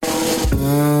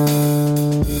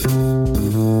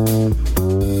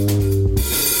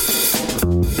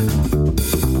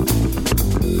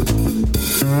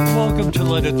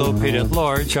Lopate at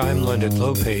Large. I'm Leonard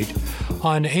Lopate.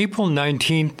 On April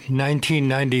 19,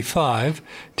 1995,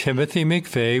 Timothy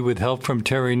McVeigh, with help from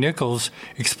Terry Nichols,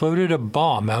 exploded a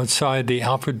bomb outside the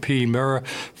Alfred P. Murrah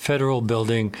Federal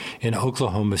Building in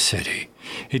Oklahoma City.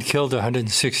 It killed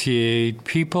 168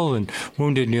 people and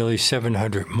wounded nearly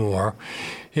 700 more.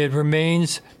 It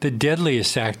remains the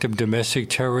deadliest act of domestic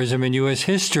terrorism in U.S.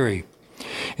 history.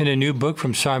 In a new book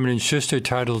from Simon & Schuster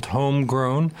titled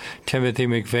Homegrown, Timothy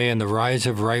McVeigh and the Rise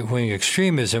of Right-Wing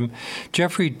Extremism,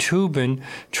 Jeffrey Toobin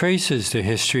traces the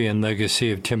history and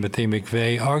legacy of Timothy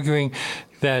McVeigh, arguing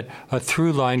that a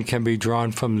through line can be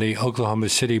drawn from the Oklahoma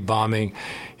City bombing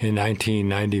in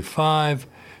 1995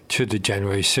 to the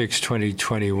January 6,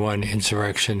 2021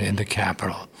 insurrection in the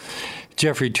Capitol.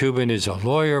 Jeffrey Toobin is a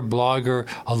lawyer, blogger,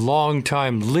 a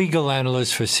longtime legal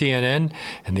analyst for CNN,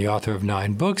 and the author of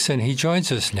 9 books, and he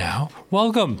joins us now.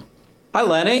 Welcome. Hi,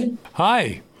 Lenny.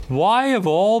 Hi. Why, of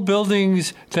all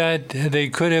buildings that they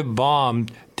could have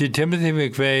bombed, did Timothy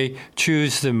McVeigh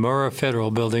choose the Murrah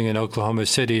Federal Building in Oklahoma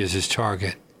City as his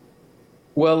target?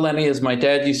 Well, Lenny, as my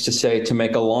dad used to say, to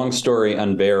make a long story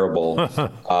unbearable,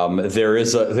 there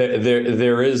is a bit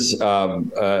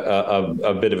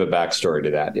of a backstory to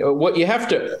that. What you have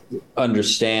to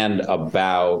understand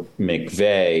about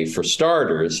McVeigh, for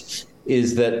starters,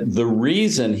 is that the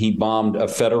reason he bombed a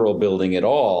federal building at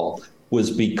all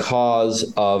was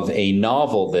because of a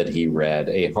novel that he read,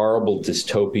 a horrible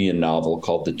dystopian novel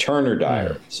called The Turner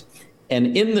Diaries.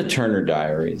 And in The Turner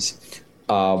Diaries,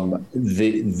 the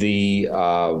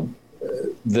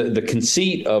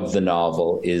conceit of the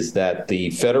novel is that the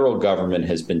federal government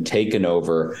has been taken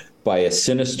over by a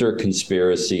sinister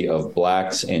conspiracy of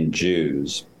blacks and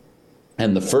Jews.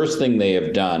 And the first thing they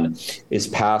have done is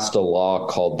passed a law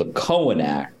called the Cohen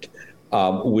Act,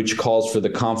 which calls for the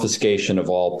confiscation of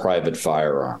all private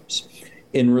firearms.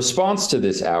 In response to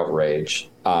this outrage,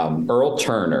 Earl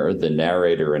Turner, the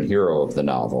narrator and hero of the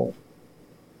novel,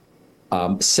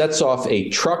 sets off a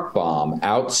truck bomb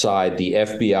outside the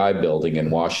FBI building in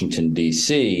Washington,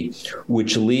 D.C.,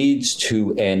 which leads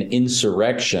to an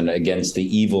insurrection against the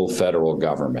evil federal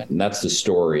government. And that's the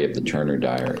story of the Turner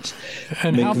Diaries.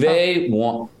 And McVeigh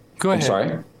Go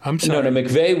ahead. I'm sorry. No,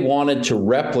 McVeigh wanted to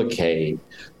replicate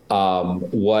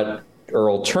what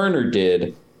Earl Turner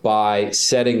did by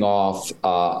setting off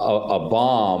a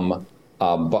bomb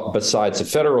besides a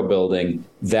federal building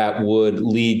that would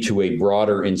lead to a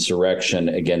broader insurrection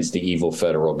against the evil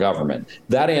federal government.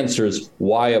 That answers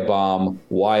why a bomb,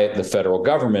 why the federal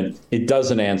government. It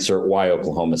doesn't answer why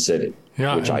Oklahoma City.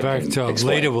 Yeah, in fact,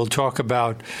 later we'll talk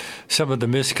about some of the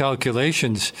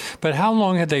miscalculations. But how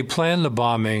long had they planned the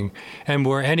bombing, and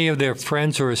were any of their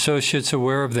friends or associates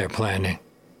aware of their planning?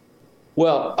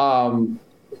 Well,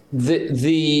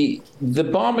 the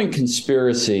bombing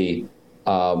conspiracy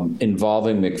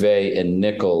involving McVeigh and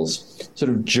Nichols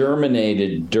sort of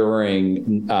germinated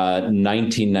during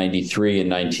 1993 and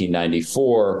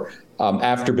 1994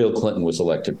 after Bill Clinton was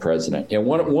elected president. And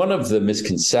one of the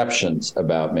misconceptions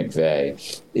about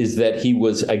McVeigh is that he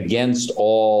was against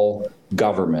all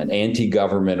government,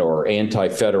 anti-government or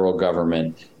anti-federal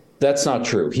government. That's not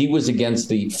true. He was against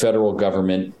the federal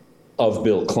government of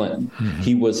Bill Clinton. Mm-hmm.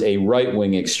 He was a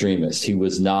right-wing extremist. He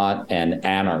was not an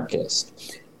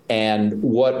anarchist. And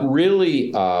what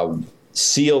really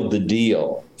sealed the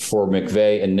deal for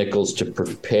McVeigh and Nichols to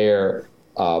prepare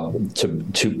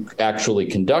to actually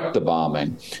conduct the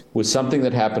bombing was something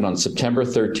that happened on September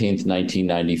 13th,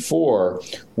 1994,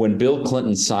 when Bill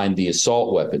Clinton signed the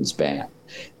assault weapons ban.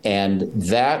 And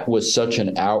that was such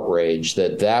an outrage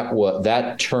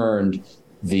that turned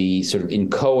the sort of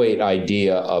inchoate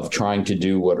idea of trying to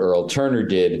do what Earl Turner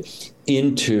did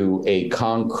into a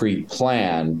concrete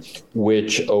plan,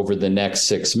 which over the next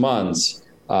 6 months,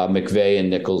 McVeigh and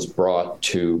Nichols brought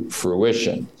to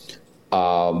fruition.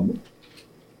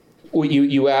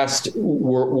 You asked,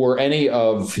 were any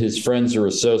of his friends or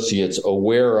associates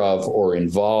aware of or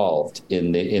involved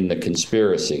in the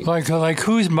conspiracy? Like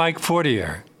who's Mike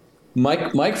Fortier?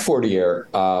 Mike Fortier,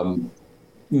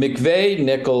 McVeigh,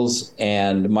 Nichols,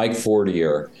 and Mike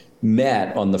Fortier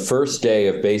met on the first day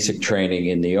of basic training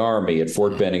in the Army at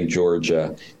Fort Benning,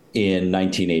 Georgia, in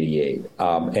 1988.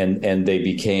 And they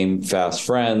became fast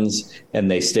friends,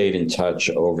 and they stayed in touch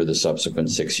over the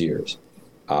subsequent 6 years.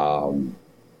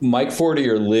 Mike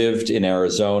Fortier lived in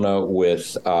Arizona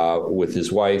with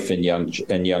his wife and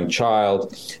young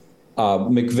child.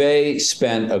 McVeigh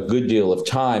spent a good deal of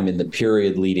time in the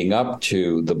period leading up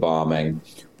to the bombing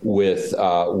with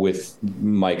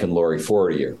Mike and Lori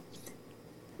Fortier.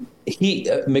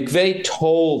 McVeigh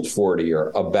told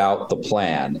Fortier about the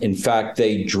plan. In fact,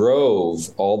 they drove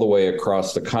all the way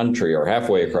across the country, or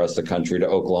halfway across the country, to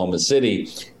Oklahoma City,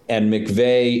 and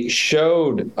McVeigh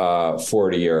showed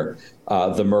Fortier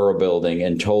the Murrah building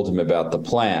and told him about the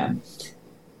plan.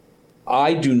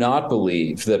 I do not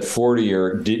believe that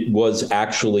Fortier was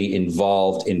actually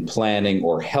involved in planning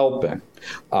or helping.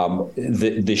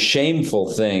 The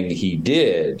shameful thing he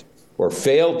did or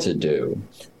failed to do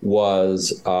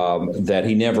was that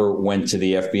he never went to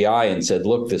the FBI and said,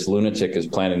 look, this lunatic is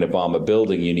planning to bomb a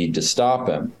building. You need to stop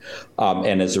him.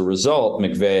 And as a result,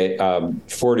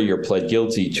 Fortier pled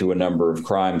guilty to a number of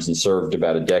crimes and served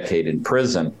about a decade in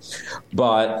prison.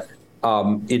 But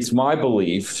it's my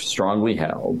belief, strongly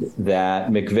held,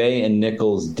 that McVeigh and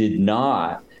Nichols did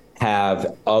not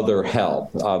have other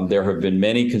help. There have been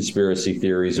many conspiracy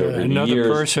theories over the years. Another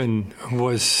person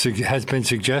has been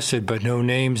suggested, but no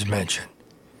names mentioned.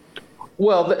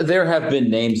 Well, there have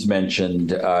been names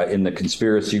mentioned in the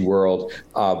conspiracy world.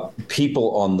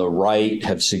 People on the right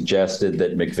have suggested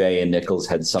that McVeigh and Nichols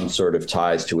had some sort of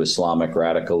ties to Islamic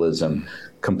radicalism.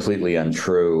 Completely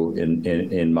untrue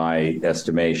in my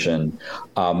estimation.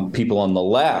 People on the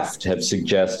left have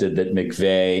suggested that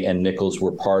McVeigh and Nichols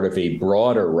were part of a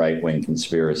broader right-wing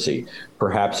conspiracy,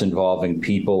 perhaps involving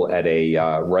people at a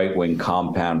right-wing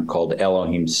compound called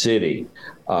Elohim City,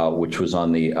 which was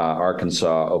on the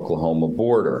Arkansas-Oklahoma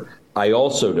border. I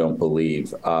also don't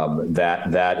believe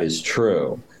that is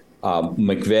true.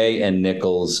 McVeigh and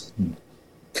Nichols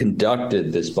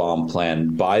conducted this bomb plan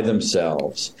by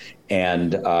themselves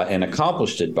and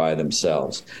accomplished it by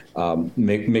themselves.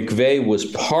 McVeigh was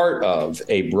part of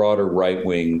a broader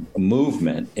right-wing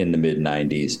movement in the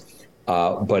mid-'90s,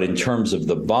 but in terms of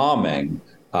the bombing,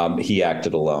 he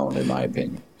acted alone, in my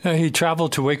opinion. He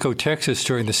traveled to Waco, Texas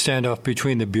during the standoff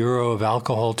between the Bureau of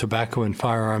Alcohol, Tobacco, and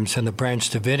Firearms and the Branch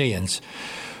Davidians.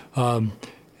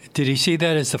 Did he see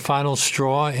that as the final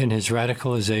straw in his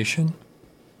radicalization?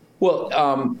 Well,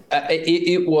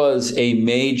 it was a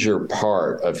major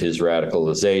part of his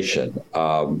radicalization.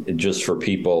 Just for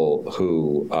people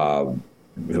who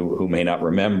may not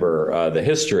remember the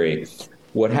history,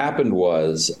 what happened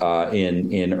was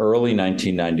in early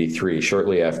 1993,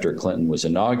 shortly after Clinton was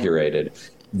inaugurated,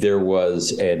 there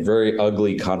was a very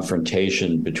ugly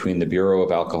confrontation between the Bureau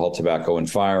of Alcohol, Tobacco, and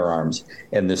Firearms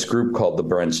and this group called the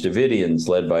Branch Davidians,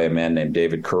 led by a man named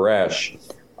David Koresh,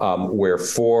 where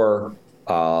four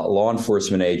law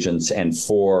enforcement agents and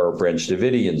 4 Branch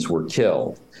Davidians were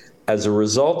killed. As a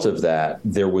result of that,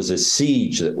 there was a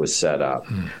siege that was set up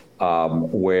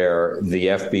where the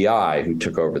FBI, who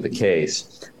took over the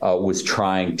case, was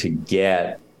trying to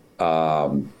get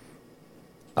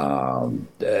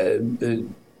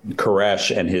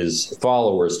Koresh and his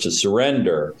followers to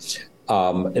surrender.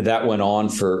 That went on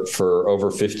for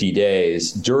over 50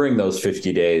 days. During those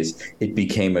 50 days, it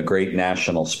became a great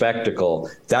national spectacle.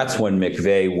 That's when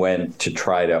McVeigh went to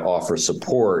try to offer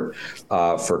support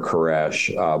for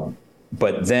Koresh.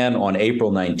 But then on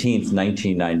April 19th,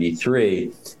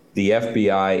 1993, the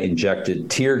FBI injected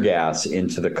tear gas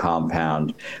into the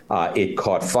compound. It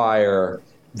caught fire.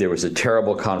 There was a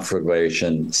terrible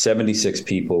conflagration. 76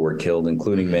 people were killed,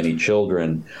 including many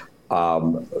children.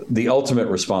 The ultimate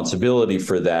responsibility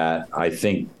for that, I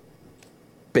think,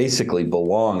 basically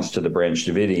belongs to the Branch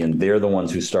Davidian. They're the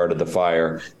ones who started the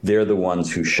fire. They're the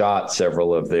ones who shot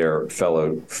several of their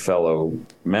fellow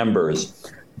members.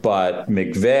 But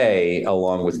McVeigh,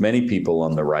 along with many people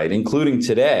on the right, including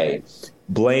today,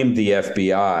 blamed the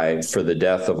FBI for the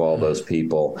death of all those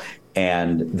people.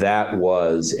 And that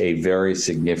was a very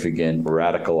significant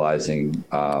radicalizing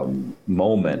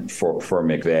moment for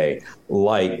McVeigh,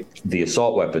 like the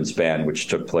assault weapons ban, which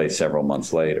took place several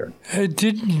months later.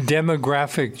 Did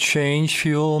demographic change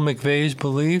fuel McVeigh's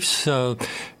beliefs,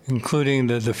 including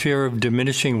the fear of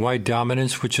diminishing white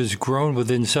dominance, which has grown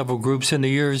within several groups in the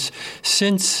years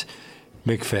since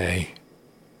McVeigh?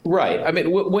 Right. I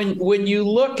mean, when you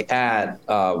look at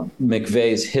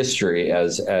McVeigh's history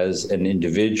as an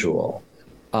individual,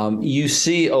 you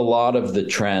see a lot of the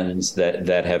trends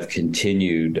that have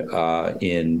continued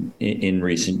in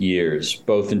recent years,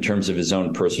 both in terms of his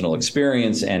own personal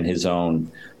experience and his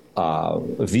own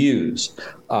views.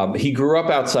 He grew up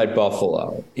outside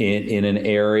Buffalo in an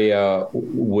area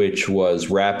which was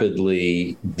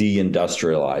rapidly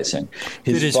deindustrializing.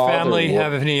 Did his family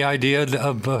have any idea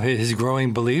of his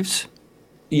growing beliefs?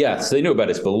 Yes, they knew about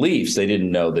his beliefs. They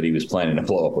didn't know that he was planning to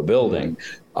blow up a building.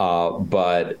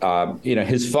 But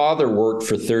his father worked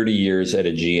for 30 years at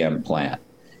a GM plant.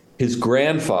 His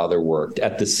grandfather worked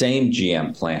at the same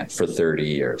GM plant for 30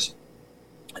 years.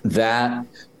 That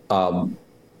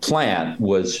plant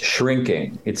was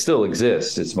shrinking. It still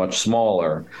exists. It's much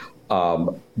smaller.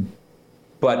 But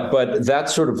that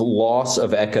sort of loss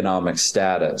of economic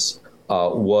status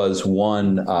was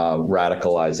one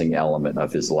radicalizing element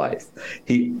of his life.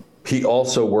 He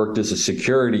also worked as a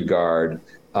security guard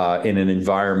in an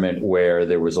environment where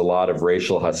there was a lot of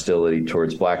racial hostility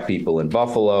towards Black people in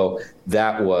Buffalo.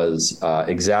 That was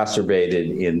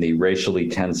exacerbated in the racially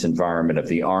tense environment of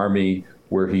the Army,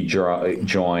 where he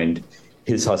joined.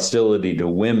 His hostility to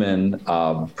women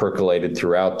percolated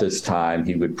throughout this time.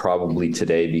 He would probably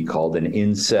today be called an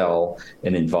incel,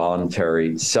 an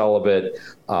involuntary celibate.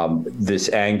 This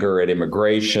anger at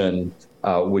immigration,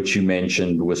 which you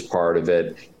mentioned, was part of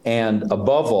it. And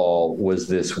above all was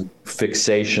this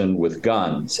fixation with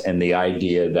guns and the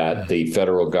idea that the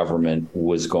federal government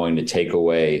was going to take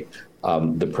away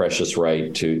the precious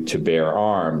right to bear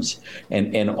arms,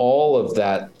 and all of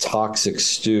that toxic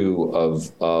stew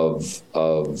of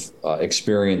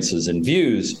experiences and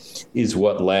views is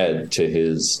what led to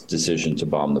his decision to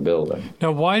bomb the building.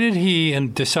 Now, why did he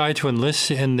decide to enlist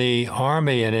in the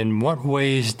Army, and in what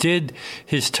ways did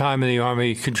his time in the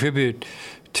Army contribute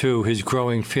to his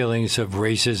growing feelings of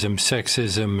racism,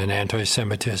 sexism, and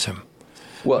anti-Semitism?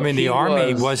 Well, I mean, the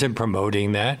Army wasn't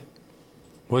promoting that.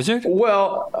 Was it?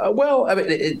 Well, I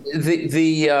mean,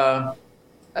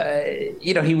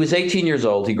 he was 18 years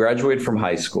old. He graduated from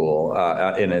high school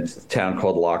in a town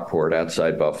called Lockport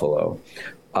outside Buffalo.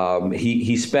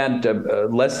 He spent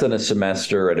less than a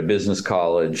semester at a business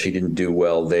college. He didn't do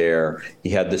well there. He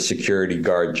had the security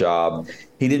guard job.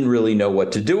 He didn't really know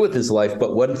what to do with his life,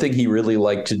 but one thing he really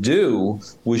liked to do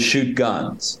was shoot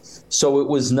guns. So it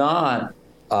was not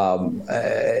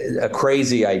a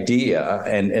crazy idea,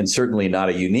 and certainly not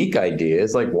a unique idea.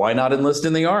 It's like, why not enlist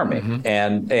in the Army?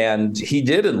 Mm-hmm. And he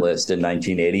did enlist in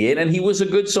 1988, and he was a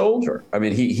good soldier. I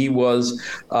mean, he was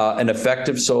an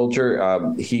effective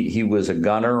soldier. He was a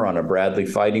gunner on a Bradley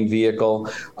fighting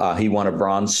vehicle. He won a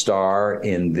Bronze Star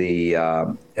in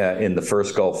the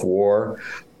first Gulf War,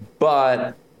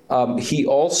 but he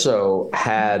also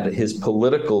had his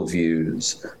political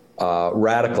views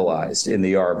radicalized in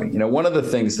the Army. One of the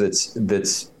things that's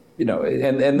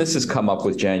and this has come up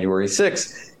with January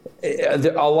 6th,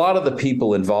 a lot of the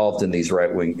people involved in these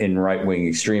right-wing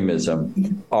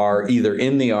extremism are either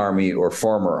in the Army or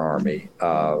former Army,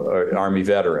 or Army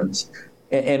veterans.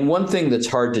 And one thing that's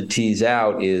hard to tease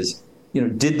out is,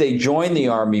 did they join the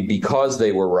Army because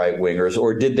they were right-wingers,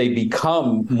 or did they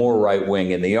become more right-wing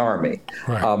in the Army?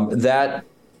 Right. That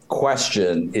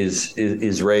question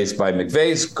is raised by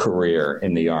McVeigh's career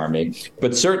in the Army,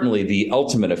 but certainly the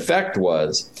ultimate effect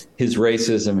was his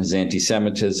racism, his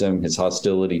anti-Semitism, his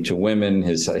hostility to women,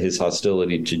 his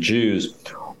hostility to Jews,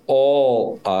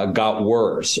 all got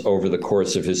worse over the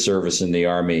course of his service in the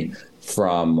Army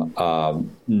from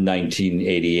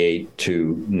 1988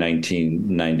 to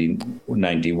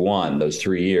 1991, those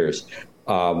 3 years.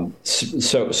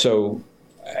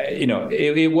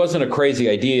 It wasn't a crazy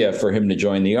idea for him to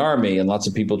join the Army, and lots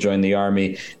of people join the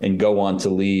Army and go on to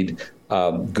lead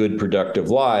good, productive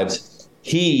lives.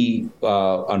 He,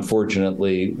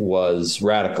 unfortunately, was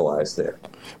radicalized there.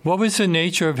 What was the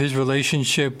nature of his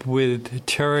relationship with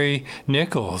Terry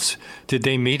Nichols? Did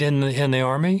they meet in the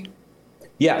Army?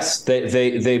 Yes,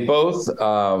 they both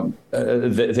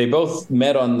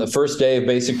met on the first day of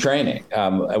basic training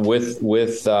with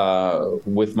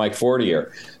Mike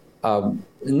Fortier.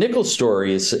 Nichols'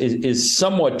 story is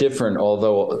somewhat different,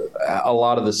 although a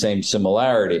lot of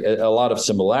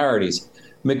similarities.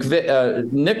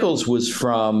 Nichols was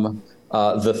from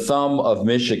the Thumb of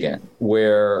Michigan,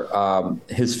 where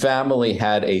his family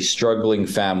had a struggling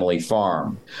family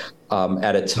farm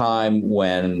at a time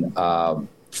when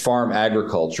farm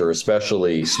agriculture,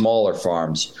 especially smaller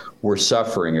farms, were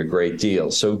suffering a great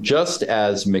deal. So just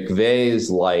as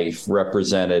McVeigh's life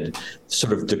represented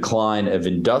sort of decline of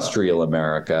industrial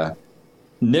America,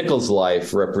 Nichols'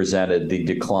 life represented the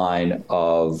decline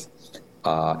of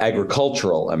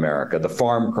agricultural America, the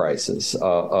farm crisis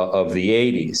of the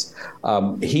 80s.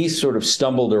 He sort of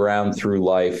stumbled around through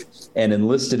life and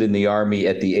enlisted in the Army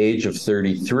at the age of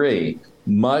 33,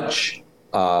 much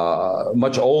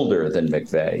older than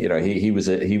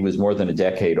McVeigh. He was more than a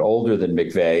decade older than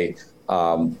McVeigh.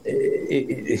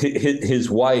 His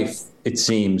wife, it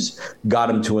seems, got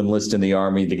him to enlist in the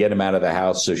Army to get him out of the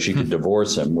house so she could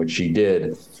divorce him, which she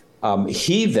did.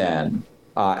 He then,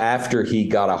 after he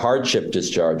got a hardship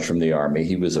discharge from the Army,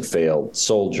 he was a failed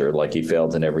soldier, like he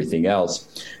failed in everything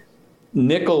else.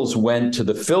 Nichols went to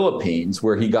the Philippines,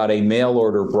 where he got a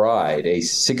mail-order bride, a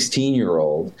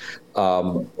 16-year-old,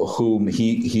 whom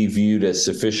he viewed as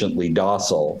sufficiently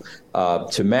docile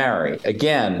to marry.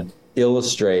 Again,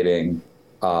 illustrating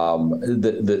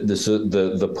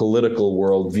the political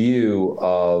worldview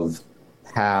of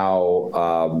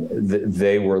how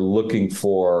they were looking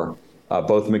for,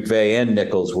 both McVeigh and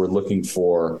Nichols were looking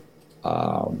for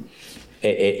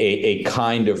a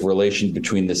kind of relation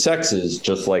between the sexes,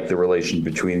 just like the relation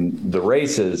between the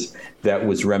races, that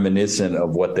was reminiscent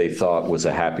of what they thought was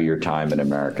a happier time in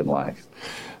American life.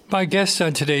 My guest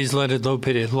on today's Leonard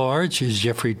Lopate at Large is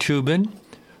Jeffrey Toobin,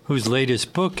 whose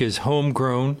latest book is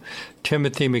Homegrown,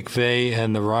 Timothy McVeigh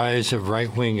and the Rise of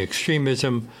Right-Wing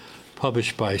Extremism,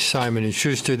 published by Simon &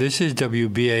 Schuster. This is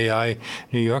WBAI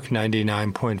New York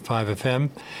 99.5 FM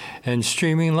and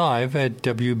streaming live at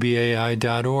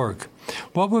WBAI.org.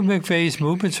 What were McVeigh's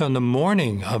movements on the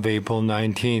morning of April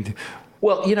 19th?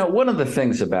 Well, one of the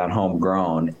things about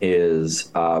Homegrown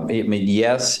is,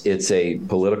 yes, it's a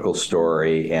political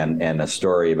story and a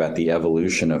story about the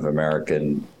evolution of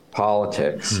American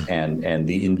politics and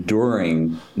the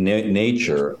enduring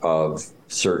nature of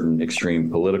certain extreme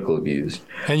political views.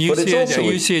 And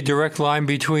you see a direct line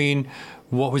between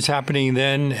what was happening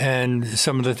then and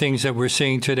some of the things that we're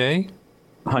seeing today?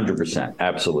 100%,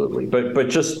 absolutely. But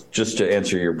just to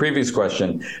answer your previous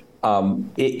question,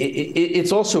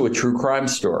 it's also a true crime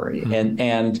story.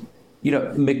 And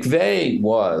McVeigh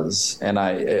was, and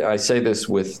I say this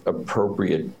with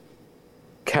appropriate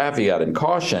caveat and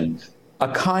caution,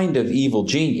 a kind of evil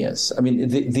genius. I mean,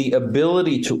 the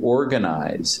ability to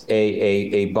organize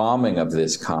a bombing of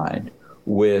this kind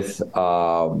with,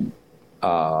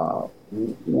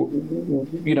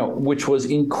 which was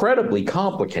incredibly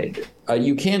complicated.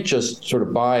 You can't just sort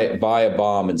of buy a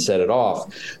bomb and set it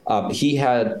off. He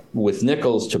had, with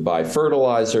Nichols, to buy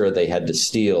fertilizer. They had to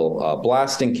steal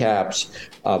blasting caps.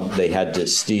 They had to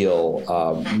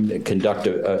conduct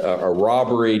a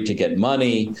robbery to get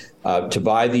money, to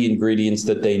buy the ingredients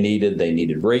that they needed. They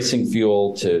needed racing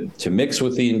fuel to mix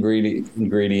with the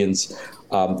ingredients.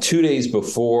 2 days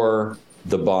before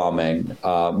the bombing,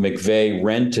 McVeigh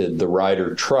rented the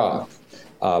Ryder truck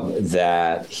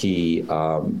that he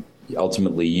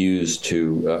ultimately used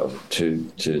to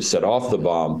set off the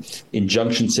bomb in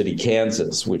Junction City,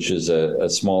 Kansas, which is a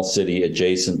small city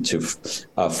adjacent to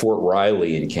Fort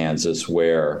Riley in Kansas,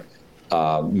 where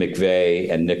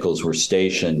McVeigh and Nichols were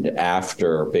stationed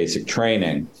after basic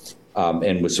training,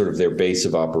 and was sort of their base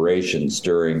of operations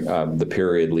during the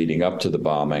period leading up to the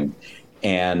bombing.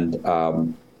 And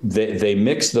they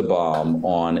mixed the bomb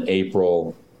on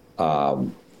April 18th,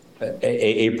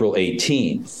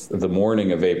 the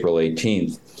morning of April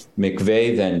 18th.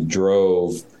 McVeigh then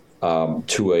drove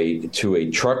to a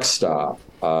truck stop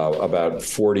about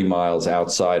 40 miles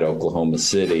outside Oklahoma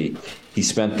City. He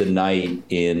spent the night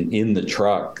in the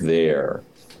truck there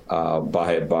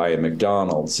by a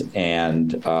McDonald's,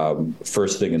 and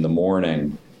first thing in the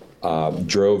morning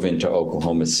drove into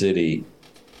Oklahoma City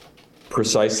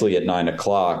precisely at 9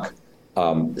 o'clock,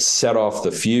 set off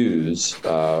the fuse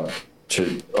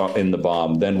in the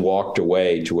bomb, then walked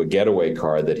away to a getaway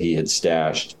car that he had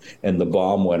stashed, and the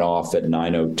bomb went off at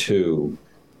 9:02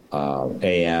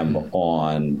 a.m.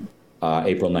 on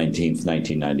April 19th,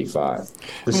 1995,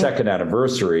 the second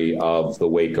anniversary of the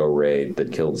Waco raid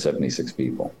that killed 76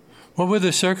 people. What were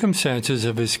the circumstances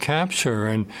of his capture,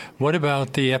 and what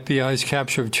about the FBI's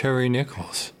capture of Terry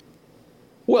Nichols?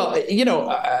 Well,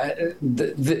 the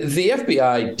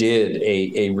FBI did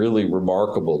a really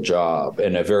remarkable job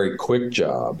and a very quick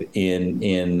job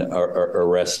in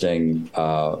arresting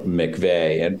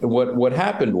McVeigh. And what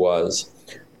happened was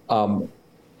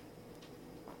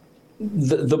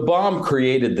the bomb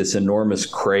created this enormous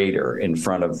crater in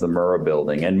front of the Murrah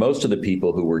building. And most of the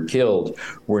people who were killed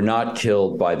were not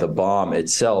killed by the bomb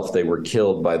itself. They were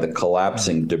killed by the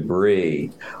collapsing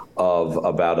debris of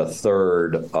about a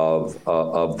third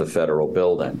of the federal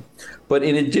building. But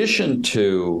in addition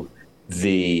to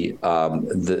the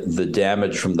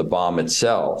damage from the bomb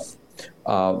itself,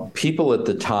 people at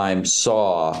the time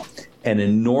saw an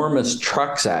enormous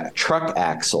truck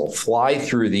axle fly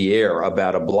through the air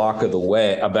about a block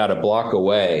away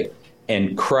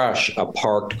and crush a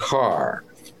parked car.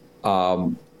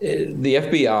 The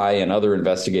FBI and other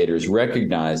investigators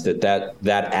recognized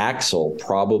that axle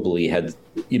probably had,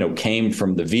 came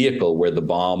from the vehicle where the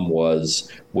bomb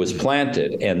was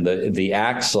planted, and the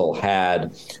axle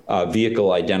had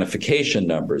vehicle identification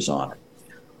numbers on it.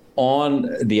 On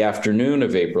the afternoon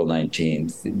of April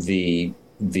 19th, the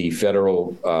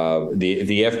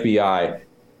FBI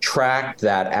tracked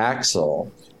that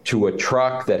axle to a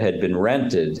truck that had been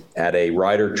rented at a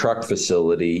Ryder truck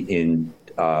facility in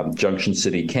Junction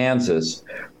City, Kansas,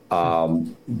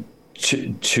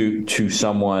 to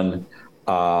someone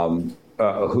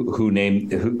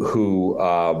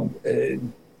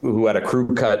who had a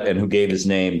crew cut and who gave his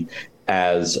name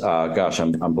as I'm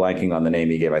blanking on the name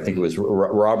he gave. I think it was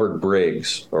Robert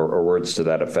Briggs or words to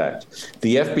that effect.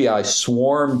 The FBI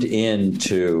swarmed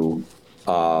into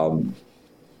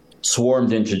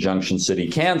Junction City,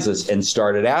 Kansas, and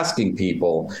started asking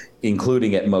people,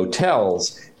 including at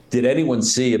motels, did anyone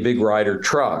see a big Ryder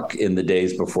truck in the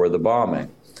days before the bombing?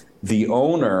 The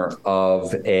owner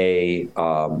of a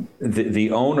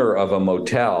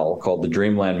motel called the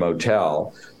Dreamland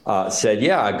Motel said,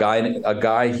 "Yeah, a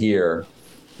guy here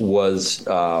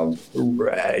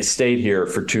stayed here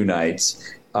for 2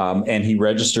 nights, and he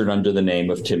registered under the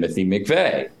name of Timothy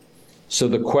McVeigh." So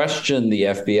the question the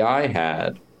FBI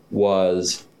had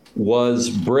was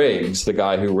Briggs, the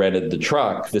guy who rented the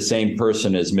truck, the same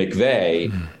person as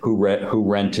McVeigh, who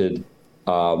rented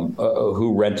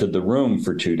the room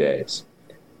for 2 days?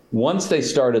 Once they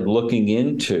started looking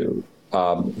into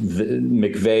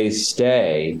McVeigh's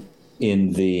stay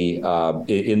in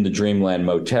the Dreamland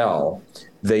Motel,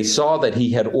 they saw that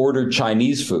he had ordered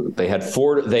Chinese food. They had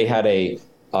a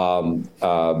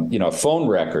phone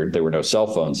record. There were no cell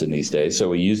phones in these days,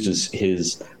 so he used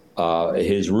his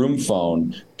room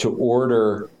phone to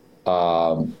order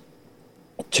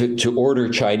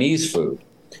Chinese food.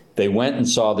 They went and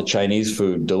saw the Chinese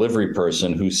food delivery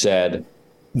person, who said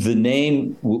the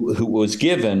name who was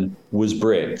given was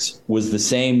Briggs, was the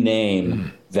same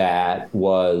name that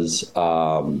was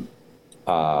the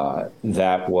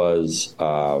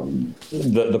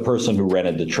person who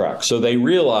rented the truck. So they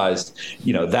realized,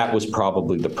 that was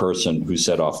probably the person who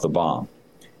set off the bomb.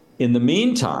 In the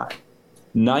meantime,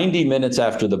 90 minutes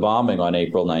after the bombing on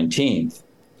April 19th,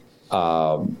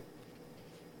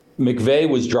 McVeigh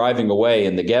was driving away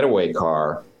in the getaway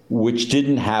car, which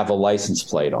didn't have a license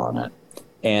plate on it.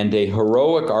 And a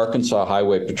heroic Arkansas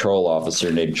Highway Patrol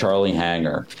officer named Charlie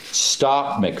Hanger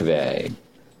stopped McVeigh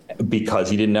because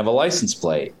he didn't have a license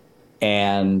plate.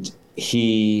 And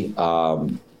he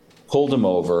pulled him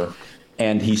over,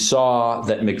 and he saw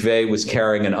that McVeigh was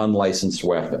carrying an unlicensed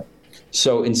weapon.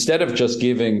 So instead of just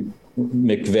giving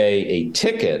McVeigh a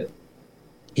ticket,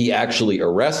 he actually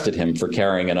arrested him for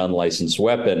carrying an unlicensed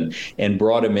weapon and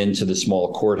brought him into the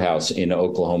small courthouse in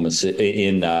Oklahoma City,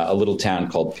 in a little town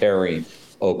called Perry,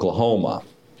 Oklahoma.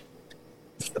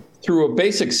 Through a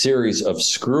basic series of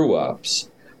screw-ups,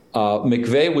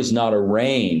 McVeigh was not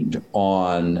arraigned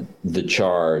on the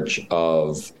charge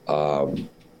of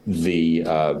the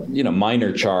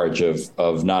minor charge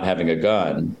of not having a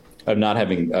gun, of not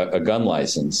having a gun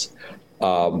license,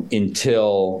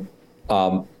 until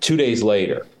 2 days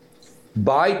later.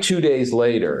 By 2 days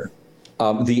later,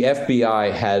 the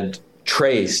FBI had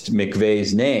traced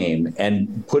McVeigh's name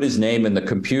and put his name in the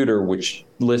computer, which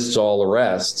lists all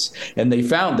arrests, and they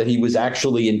found that he was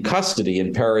actually in custody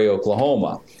in Perry,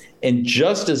 Oklahoma. And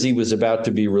just as he was about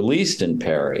to be released in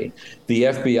Perry, the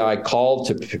FBI called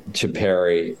to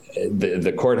Perry,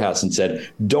 the courthouse, and said,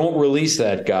 "Don't release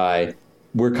that guy.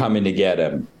 We're coming to get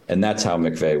him." And that's how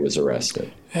McVeigh was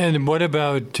arrested. And what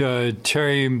about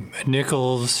Terry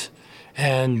Nichols?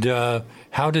 And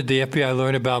how did the FBI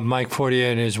learn about Mike Fortier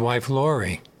and his wife,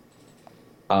 Lori?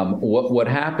 What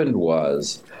happened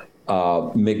was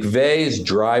McVeigh's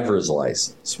driver's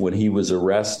license, when he was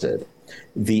arrested,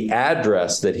 the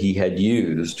address that he had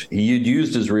used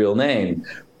his real name,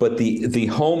 but the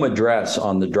home address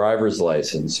on the driver's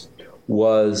license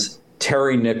was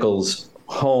Terry Nichols'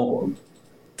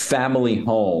 family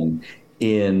home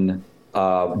in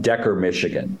Decker,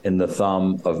 Michigan, in the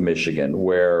thumb of Michigan,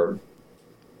 where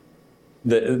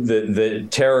the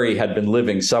Terry had been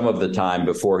living some of the time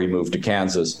before he moved to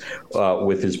Kansas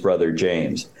with his brother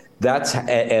James.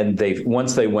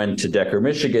 Once they went to Decker,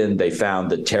 Michigan, they found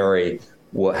that Terry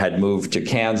had moved to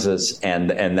Kansas,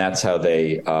 and that's how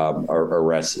they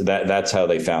That's how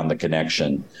they found the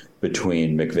connection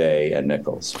between McVeigh and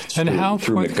Nichols. And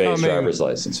through McVeigh's driver's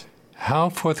license. How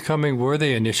forthcoming were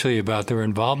they initially about their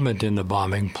involvement in the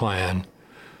bombing plan?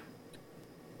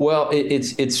 Well,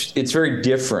 it's very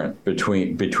different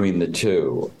between the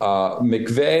two.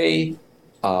 McVeigh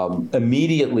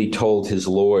immediately told his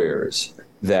lawyers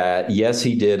that, yes,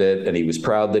 he did it, and he was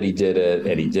proud that he did it,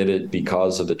 and he did it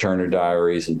because of the Turner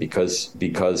Diaries and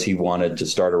because he wanted to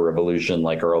start a revolution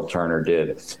like Earl Turner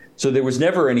did. So there was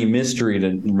never any mystery to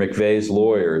McVeigh's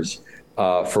lawyers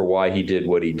for why he did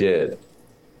what he did.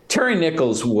 Terry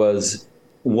Nichols was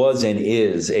and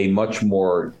is a much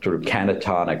more sort of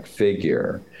catatonic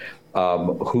figure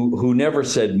who never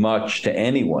said much to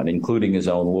anyone, including his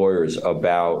own lawyers,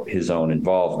 about his own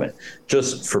involvement.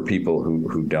 Just for people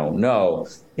who don't know,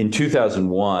 in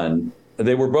 2001,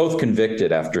 They were both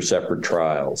convicted after separate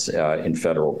trials in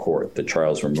federal court. The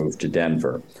trials were moved to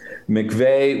Denver.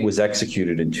 McVeigh was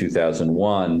executed in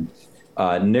 2001.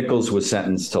 Nichols was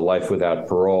sentenced to life without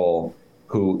parole.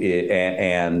 He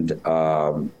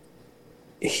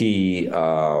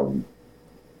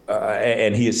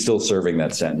is still serving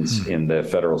that sentence in the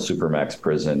federal supermax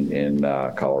prison in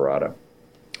Colorado.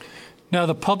 Now,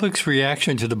 the public's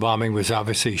reaction to the bombing was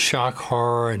obviously shock,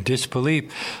 horror, and disbelief,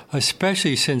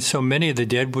 especially since so many of the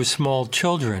dead were small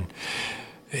children.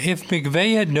 If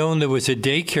McVeigh had known there was a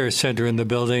daycare center in the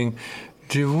building,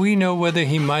 do we know whether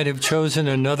he might have chosen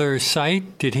another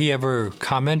site? Did he ever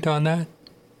comment on that?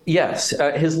 Yes,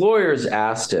 his lawyers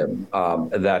asked him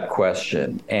that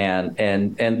question, and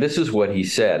this is what he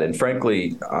said. And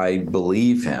frankly, I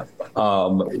believe him.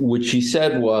 Which he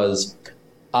said was,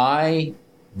 I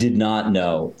did not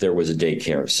know there was a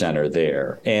daycare center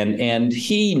there. And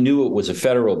he knew it was a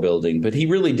federal building, but he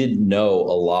really didn't know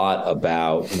a lot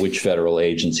about which federal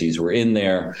agencies were in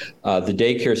there. The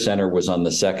daycare center was on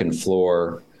the second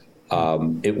floor.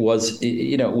 It was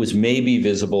maybe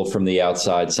visible from the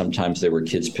outside. Sometimes there were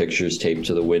kids' pictures taped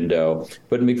to the window,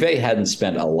 but McVeigh hadn't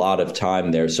spent a lot of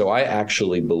time there. So I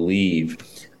actually believe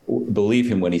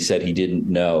him when he said he didn't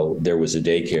know there was a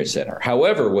daycare center.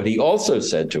 However, what he also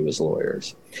said to his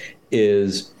lawyers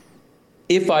is,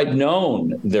 if I'd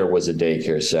known there was a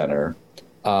daycare center,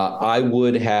 I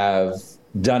would have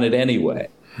done it anyway,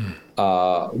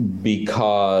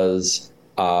 because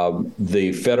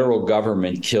the federal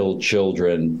government killed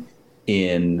children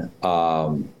in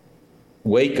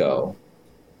Waco.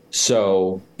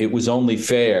 So it was only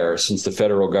fair, since the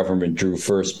federal government drew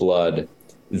first blood,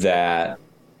 that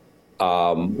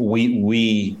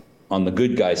we on the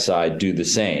good guy side do the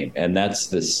same. And that's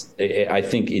this, I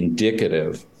think,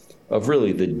 indicative of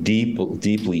really the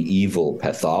deeply evil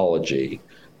pathology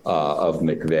of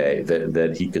McVeigh,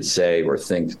 that he could say or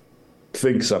think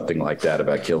something like that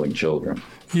about killing children.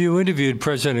 You interviewed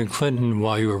President Clinton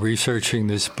while you were researching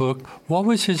this book. What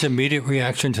was his immediate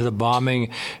reaction to the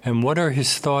bombing, and what are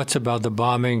his thoughts about the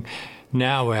bombing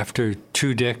now after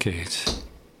 2 decades?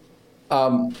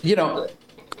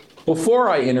 Before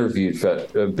I interviewed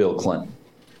Bill Clinton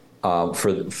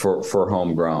for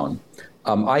Homegrown,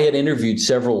 I had interviewed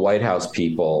several White House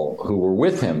people who were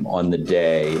with him on the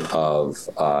day of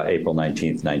April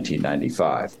 19th,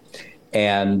 1995.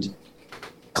 And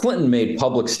Clinton made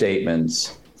public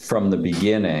statements from the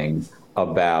beginning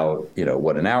about,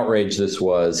 what an outrage this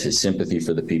was, his sympathy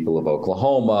for the people of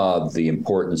Oklahoma, the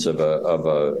importance of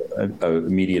a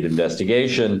immediate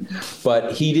investigation.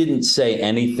 But he didn't say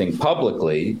anything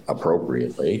publicly,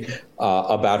 appropriately,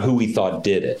 about who he thought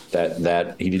did it,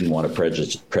 that he didn't want to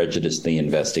prejudice the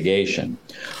investigation.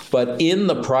 But in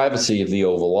the privacy of the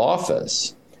Oval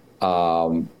Office,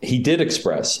 he did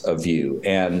express a view.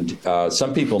 And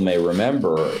some people may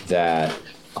remember that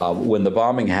when the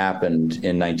bombing happened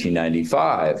in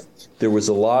 1995, there was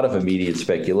a lot of immediate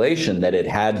speculation that it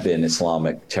had been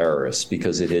Islamic terrorists,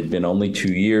 because it had been only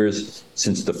 2 years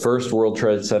since the first World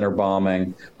Trade Center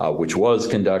bombing, which was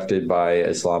conducted by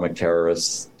Islamic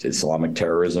terrorists. Islamic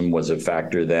terrorism was a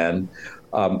factor then.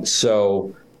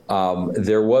 So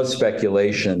there was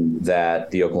speculation that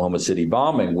the Oklahoma City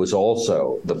bombing was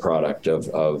also the product of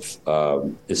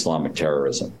Islamic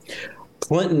terrorism.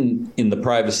 Clinton, in the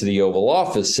privacy of the Oval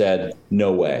Office, said,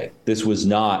 no way. This was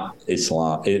not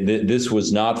Islam. This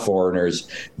was not foreigners.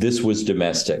 This was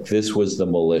domestic. This was the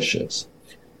militias.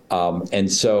 And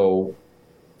so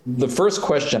the first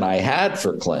question I had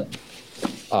for Clinton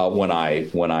when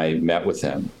I met with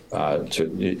him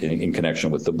in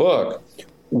connection with the book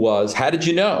was, how did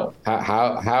you know?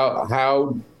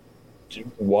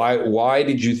 Why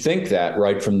did you think that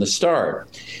right from the start?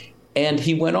 And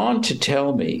he went on to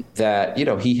tell me that,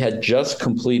 he had just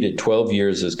completed 12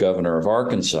 years as governor of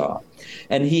Arkansas,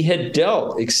 and he had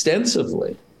dealt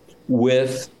extensively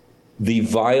with the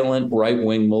violent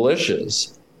right-wing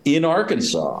militias in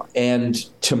Arkansas. And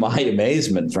to my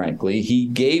amazement, frankly, he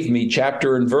gave me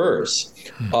chapter and verse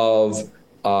of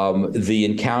the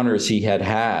encounters he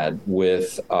had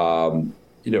with,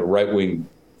 right-wing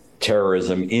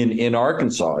terrorism in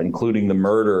Arkansas, including the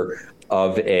murder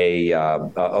of a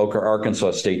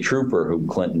Arkansas state trooper whom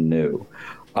Clinton knew,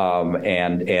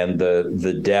 and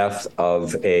the death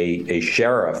of a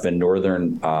sheriff in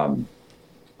northern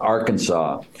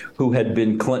Arkansas who had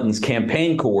been Clinton's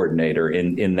campaign coordinator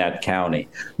in that county.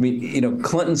 I mean,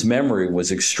 Clinton's memory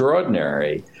was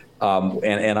extraordinary,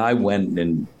 and I went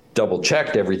and double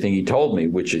checked everything he told me,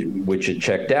 which it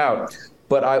checked out.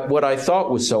 But what I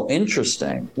thought was so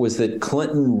interesting was that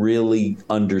Clinton really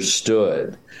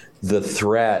understood the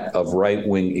threat of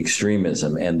right-wing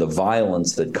extremism and the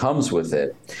violence that comes with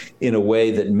it in a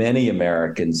way that many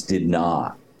Americans did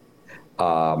not.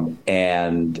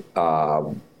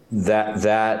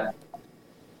 That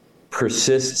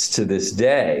persists to this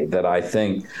day, that I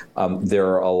think there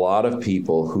are a lot of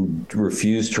people who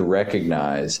refuse to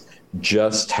recognize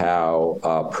just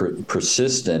how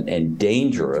persistent and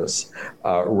dangerous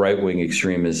right-wing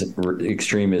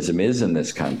extremism is in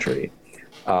this country.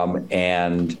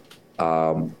 Clinton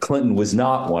was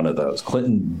not one of those.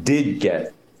 Clinton did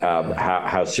get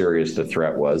how serious the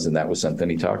threat was, and that was something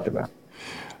he talked about.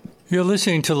 You're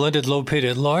listening to Leonard Lopate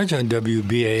at Large on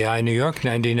WBAI New York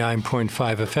 99.5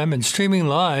 FM and streaming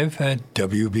live at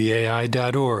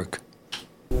WBAI.org.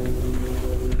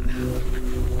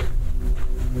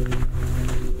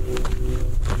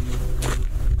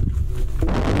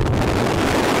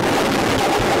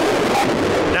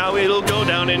 Now it'll go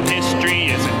down in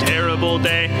history as a terrible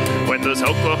day when those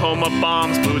Oklahoma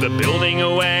bombs blew the building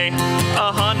away.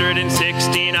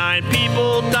 169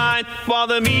 people died while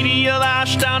the media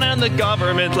lashed down and the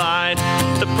government lied.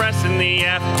 The press and the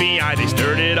FBI, they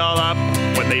stirred it all up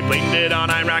when they blamed it on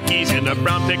Iraqis in a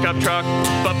brown pickup truck.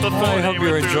 But before I hope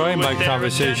you're enjoying my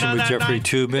conversation with Jeffrey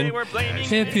Toobin.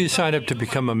 If you sign up to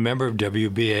become a member of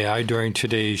WBAI during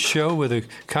today's show with a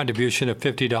contribution of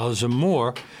 $50 or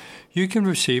more, you can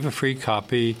receive a free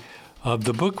copy of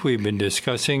the book we've been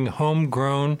discussing,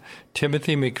 Homegrown,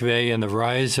 Timothy McVeigh and the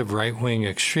Rise of Right-Wing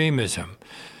Extremism.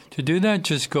 To do that,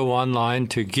 just go online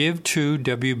to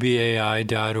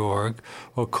give2wbai.org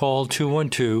or call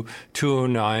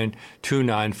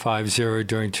 212-209-2950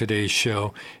 during today's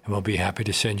show, and we'll be happy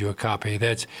to send you a copy.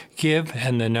 That's give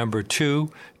and the number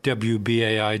 2wbai.org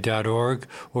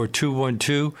or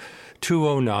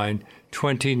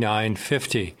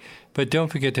 212-209-2950. But don't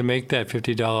forget to make that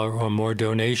 $50 or more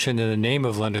donation in the name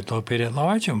of Leonard Lopate at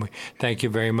Large. And we thank you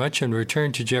very much. And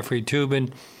return to Jeffrey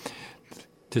Toobin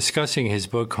discussing his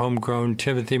book, Homegrown,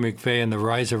 Timothy McVeigh and the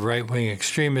Rise of Right-Wing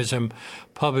Extremism,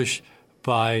 published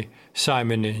by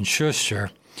Simon &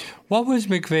 Schuster. What was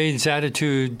McVeigh's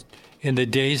attitude in the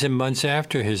days and months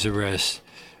after his arrest?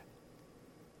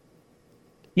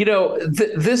 You know,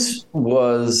 this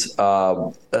was,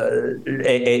 to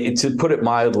put it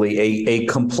mildly, a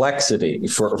complexity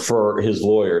for his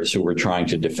lawyers who were trying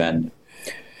to defend him.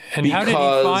 And how did he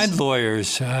find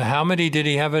lawyers? How many did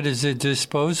he have at his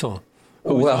disposal?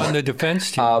 Who was on the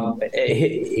defense team?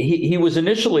 He was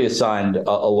initially assigned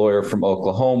a lawyer from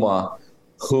Oklahoma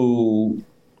who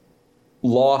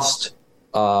lost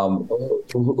a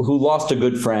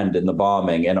good friend in the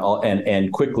bombing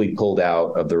and quickly pulled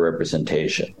out of the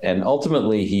representation. And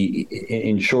ultimately, he,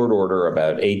 in short order,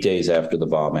 about 8 days after the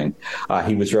bombing,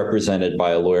 he was represented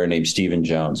by a lawyer named Stephen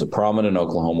Jones, a prominent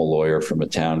Oklahoma lawyer from a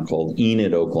town called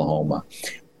Enid, Oklahoma.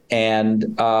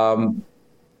 And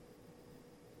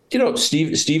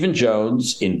Stephen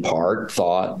Jones, in part,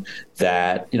 thought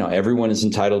that, everyone is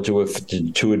entitled to a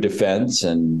defense.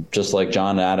 And just like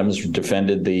John Adams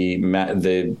defended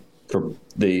the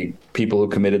people who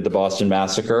committed the Boston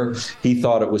Massacre, he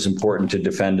thought it was important to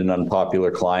defend an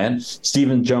unpopular client.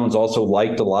 Stephen Jones also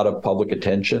liked a lot of public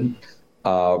attention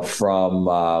that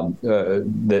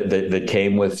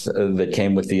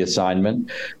came with the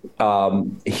assignment.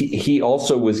 He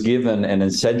also was given an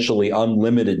essentially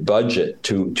unlimited budget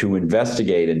to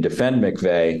investigate and defend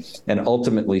McVeigh, and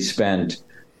ultimately spent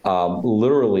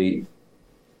literally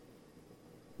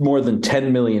more than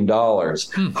 $10 million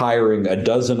hiring a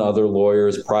dozen other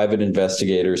lawyers, private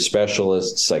investigators,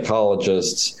 specialists,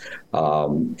 psychologists,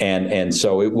 and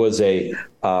so it was a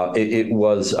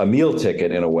meal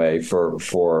ticket in a way for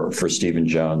Stephen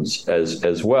Jones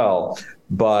as well.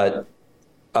 But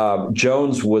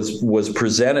Jones was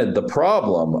presented the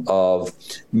problem of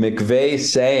McVeigh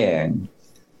saying,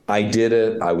 "I did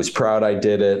it. I was proud I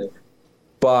did it,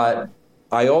 but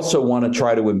I also want to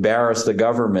try to embarrass the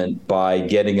government by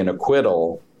getting an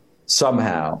acquittal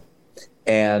somehow."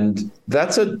 And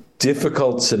that's a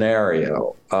difficult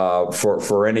scenario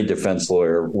for any defense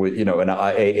lawyer with,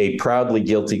 a proudly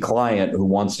guilty client who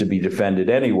wants to be defended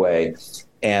anyway.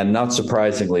 And not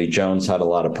surprisingly, Jones had a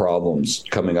lot of problems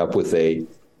coming up with a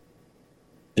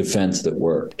defense that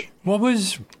worked. What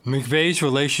was McVeigh's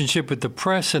relationship with the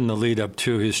press in the lead up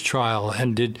to his trial?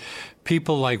 And did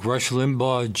people like Rush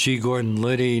Limbaugh, G. Gordon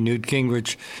Liddy, Newt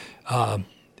Gingrich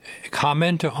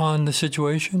comment on the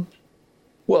situation?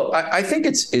 Well, I think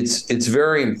it's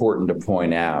very important to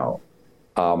point out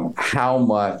how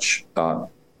much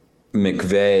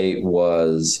McVeigh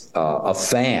was a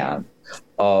fan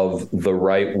of the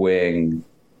right-wing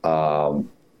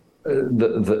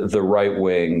the right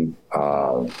wing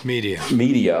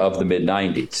media of the mid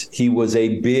 90s. He was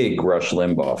a big Rush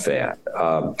Limbaugh fan.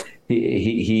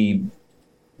 He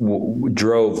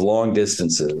drove long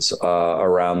distances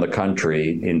around the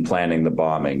country in planning the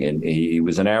bombing. And he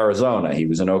was in Arizona, he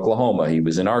was in Oklahoma, he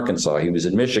was in Arkansas, he was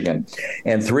in Michigan,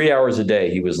 and 3 hours a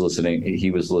day he was listening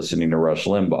to Rush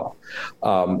Limbaugh.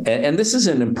 And this is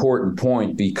an important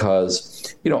point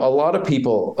because, a lot of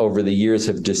people over the years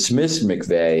have dismissed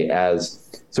McVeigh as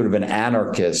sort of an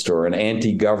anarchist or an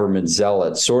anti-government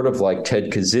zealot, sort of like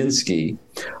Ted Kaczynski,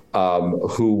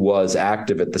 who was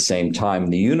active at the same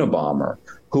time, the Unabomber,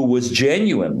 who was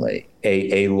genuinely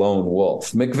a lone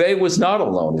wolf. McVeigh was not a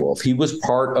lone wolf. He was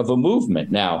part of a movement.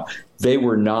 Now, they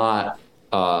were not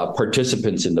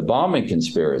participants in the bombing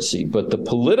conspiracy, but the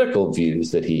political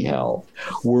views that he held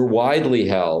were widely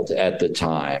held at the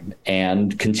time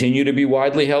and continue to be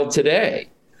widely held today.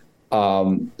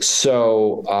 Bill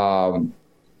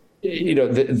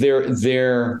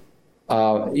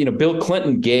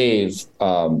Clinton gave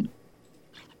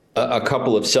a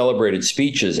couple of celebrated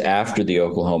speeches after the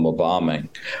Oklahoma bombing,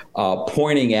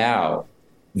 pointing out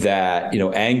that,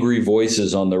 angry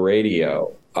voices on the radio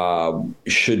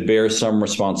should bear some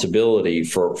responsibility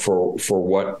for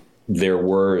what their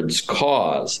words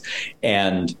cause.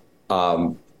 And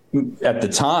at the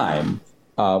time,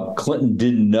 Clinton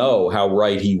didn't know how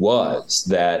right he was,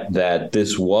 that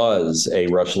this was a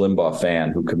Rush Limbaugh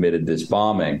fan who committed this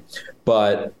bombing.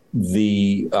 But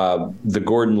the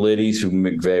Gordon Liddies, who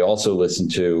McVeigh also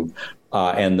listened to,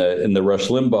 and the Rush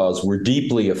Limbaughs were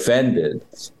deeply offended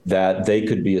that they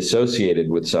could be associated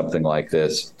with something like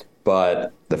this.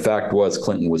 But the fact was,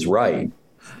 Clinton was right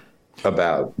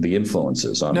about the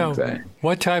influences on McVeigh.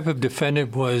 What type of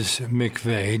defendant was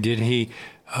McVeigh? Did he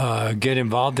get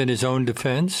involved in his own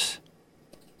defense?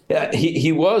 Yeah,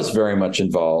 he was very much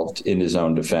involved in his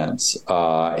own defense.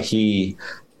 He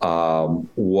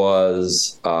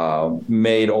was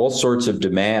made all sorts of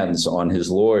demands on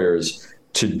his lawyers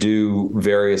to do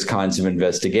various kinds of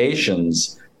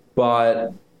investigations.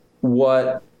 But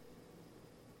what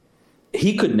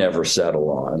he could never settle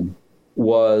on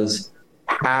was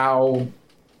what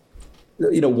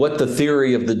the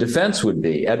theory of the defense would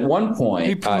be. At one point,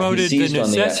 he promoted the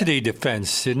necessity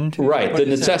defense, didn't he? Right, the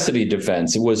necessity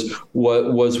defense. It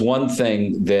was one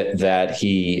thing that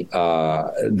he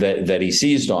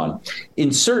seized on.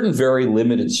 In certain very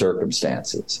limited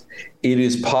circumstances, it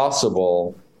is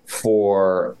possible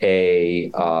for a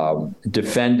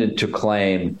defendant to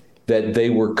claim that they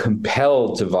were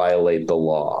compelled to violate the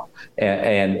law.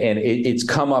 And it's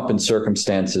come up in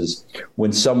circumstances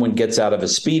when someone gets out of a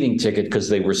speeding ticket because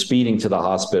they were speeding to the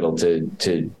hospital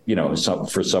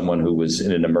for someone who was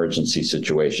in an emergency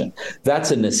situation.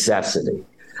 That's a necessity.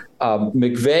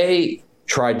 McVeigh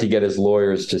tried to get his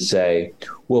lawyers to say,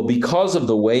 well, because of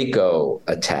the Waco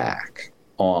attack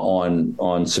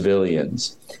on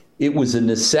civilians, it was a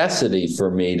necessity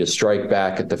for me to strike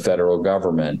back at the federal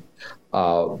government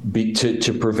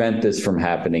to prevent this from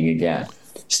happening again.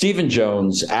 Stephen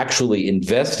Jones actually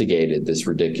investigated this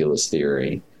ridiculous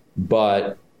theory,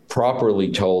 but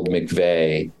properly told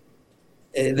McVeigh,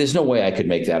 there's no way I could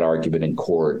make that argument in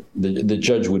court. The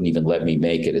judge wouldn't even let me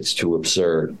make it. It's too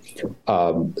absurd.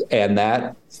 And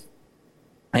that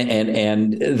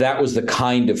was the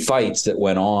kind of fights that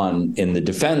went on in the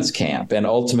defense camp. And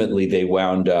ultimately, they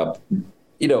wound up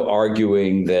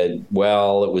arguing that,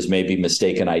 well, it was maybe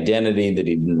mistaken identity, that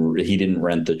he didn't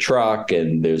rent the truck,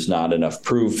 and there's not enough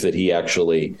proof that he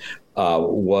actually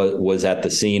was at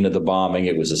the scene of the bombing.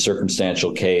 It was a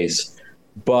circumstantial case.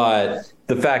 But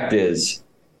the fact is,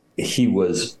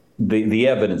 the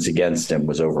evidence against him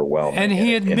was overwhelming. And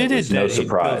he admitted that. No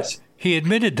surprise. He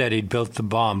admitted that he'd built the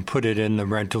bomb, put it in the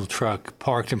rental truck,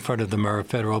 parked in front of the Murrah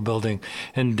Federal Building,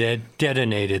 and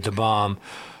detonated the bomb.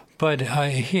 But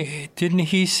didn't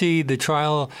he see the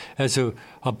trial as a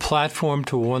platform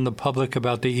to warn the public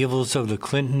about the evils of the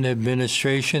Clinton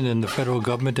administration and the federal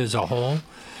government as a whole?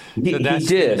 He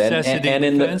did. And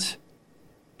in the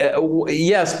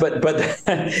yes, but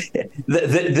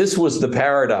this was the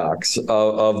paradox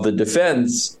of the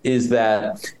defense, is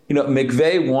that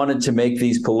McVeigh wanted to make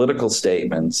these political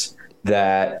statements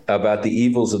about the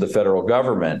evils of the federal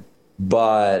government,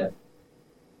 but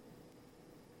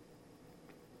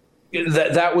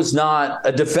that was not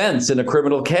a defense in a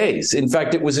criminal case. In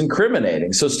fact, it was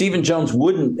incriminating. So Stephen Jones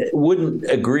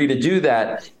wouldn't agree to do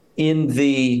that in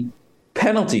the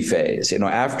penalty phase.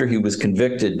 After he was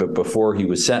convicted, but before he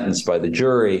was sentenced by the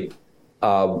jury,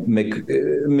 McVeigh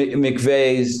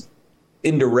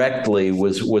indirectly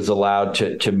was allowed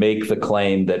to make the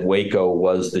claim that Waco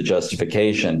was the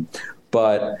justification.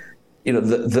 But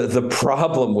the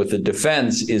problem with the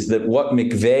defense is that what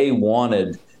McVeigh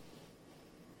wanted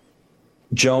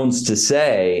Jones to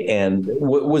say and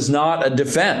was not a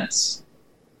defense.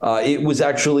 It was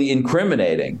actually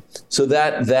incriminating. So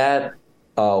that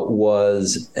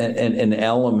was an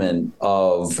element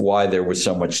of why there was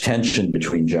so much tension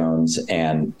between Jones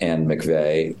and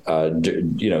McVeigh,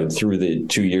 through the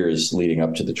 2 years leading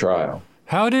up to the trial.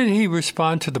 How did he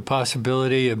respond to the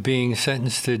possibility of being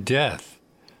sentenced to death?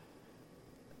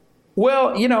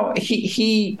 Well,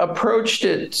 he approached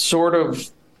it sort of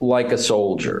like a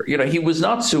soldier. He was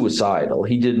not suicidal.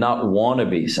 He did not want to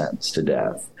be sentenced to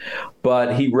death,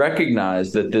 but he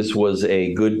recognized that this was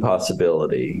a good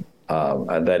possibility.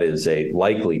 That is a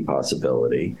likely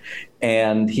possibility.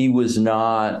 And he was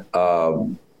not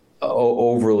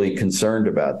overly concerned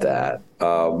about that.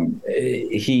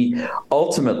 He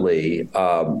ultimately,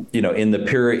 in the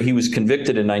period, he was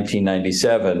convicted in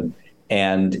 1997,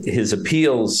 and his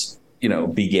appeals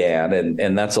began,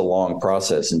 and that's a long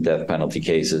process in death penalty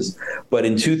cases. But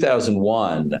in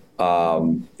 2001,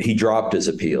 he dropped his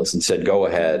appeals and said, go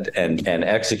ahead and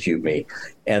execute me.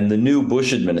 And the new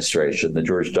Bush administration, the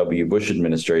George W. Bush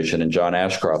administration, and John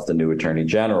Ashcroft, the new attorney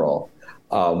general,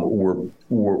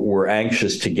 were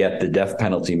anxious to get the death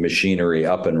penalty machinery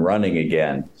up and running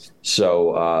again.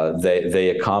 So they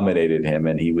accommodated him,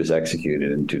 and he was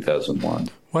executed in 2001.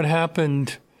 What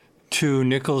happened to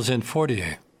Nichols and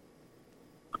Fortier?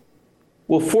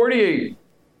 Well, Fortier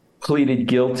pleaded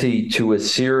guilty to a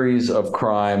series of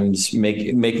crimes,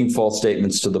 making false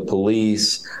statements to the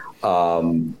police, not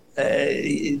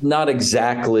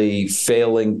exactly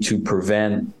failing to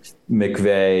prevent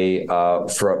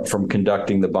McVeigh from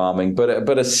conducting the bombing,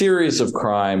 but a series of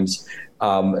crimes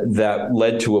that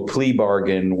led to a plea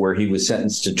bargain where he was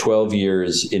sentenced to 12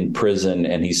 years in prison,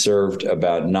 and he served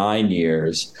about 9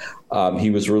 years. He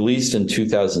was released in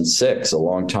 2006, a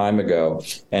long time ago,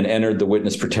 and entered the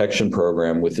witness protection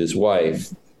program with his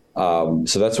wife.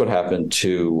 So that's what happened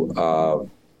to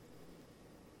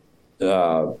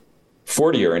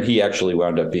Fortier, and he actually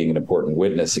wound up being an important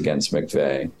witness against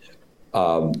McVeigh.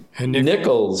 And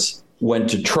Nichols went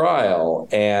to trial,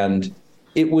 and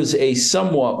it was a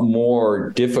somewhat more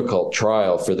difficult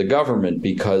trial for the government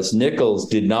because Nichols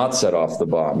did not set off the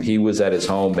bomb. He was at his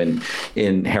home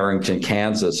in Harrington,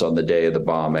 Kansas on the day of the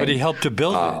bombing. But he helped to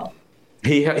build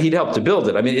it. He'd helped to build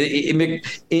it. I mean,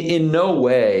 in no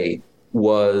way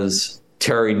was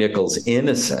Terry Nichols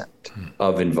innocent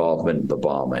of involvement in the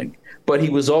bombing. But he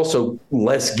was also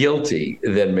less guilty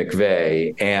than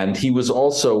McVeigh, and he was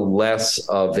also less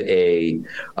of a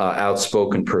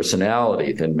outspoken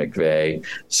personality than McVeigh.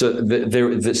 So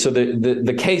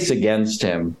the case against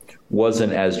him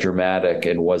wasn't as dramatic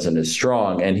and wasn't as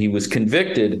strong, and he was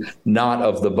convicted not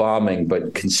of the bombing,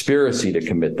 but conspiracy to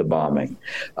commit the bombing.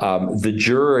 The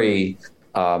jury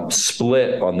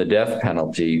split on the death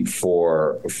penalty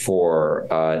for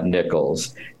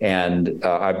Nichols, and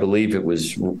I believe it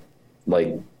was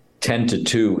like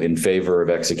 10-2 in favor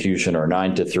of execution, or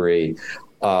 9-3.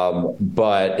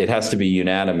 But it has to be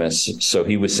unanimous. So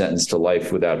he was sentenced to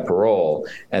life without parole,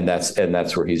 and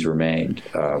that's where he's remained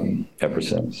ever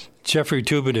since. Jeffrey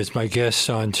Toobin is my guest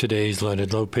on today's Leonard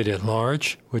Lopate at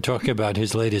Large. We're talking about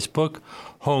his latest book,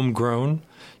 Homegrown,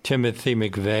 Timothy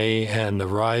McVeigh and the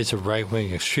Rise of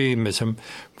Right-Wing Extremism,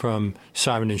 from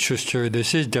Simon & Schuster.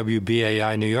 This is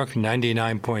WBAI New York,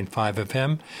 99.5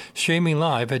 FM, streaming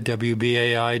live at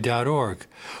WBAI.org.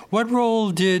 What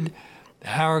role did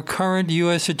our current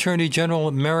U.S. Attorney General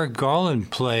Merrick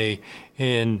Garland play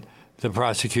in the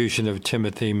prosecution of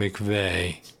Timothy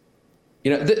McVeigh?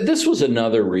 This was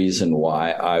another reason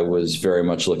why I was very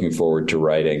much looking forward to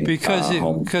writing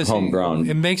Homegrown.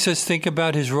 It makes us think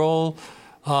about his role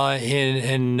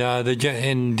in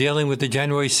dealing with the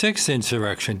January 6th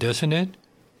insurrection, doesn't it?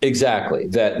 Exactly.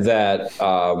 That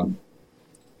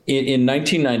in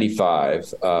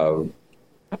 1995,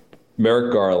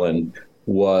 Merrick Garland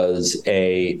was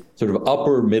a sort of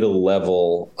upper middle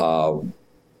level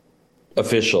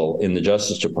official in the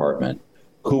Justice Department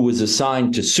who was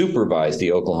assigned to supervise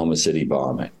the Oklahoma City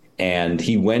bombing. And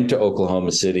he went to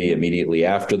Oklahoma City immediately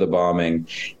after the bombing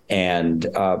and,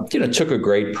 took a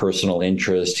great personal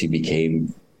interest. He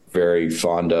became very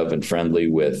fond of and friendly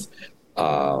with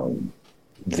some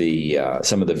of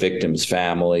the victims'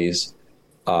 families.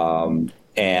 It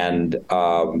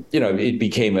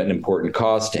became an important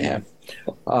cause to him.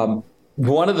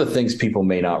 One of the things people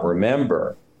may not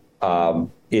remember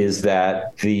is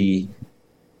that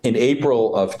in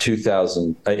April of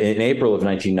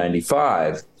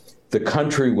 1995, the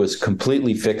country was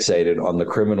completely fixated on the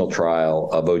criminal trial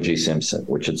of O.J. Simpson,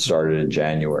 which had started in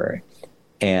January.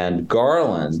 And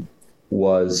Garland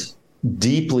was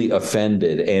deeply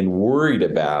offended and worried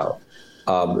about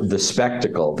the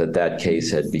spectacle that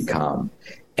case had become.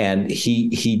 And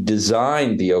he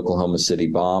designed the Oklahoma City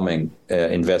bombing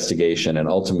investigation and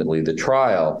ultimately the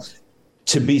trial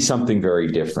to be something very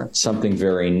different, something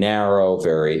very narrow,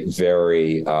 very,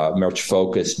 very much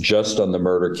focused just on the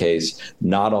murder case,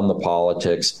 not on the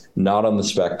politics, not on the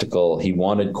spectacle. He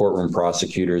wanted courtroom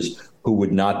prosecutors who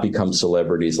would not become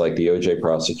celebrities like the OJ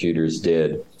prosecutors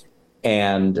did.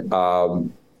 And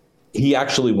he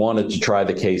actually wanted to try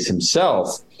the case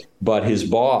himself, but his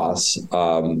boss,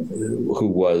 who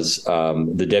was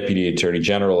the deputy attorney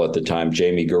general at the time,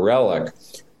 Jamie Gorelick,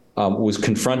 was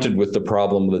confronted with the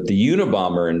problem that the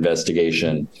Unabomber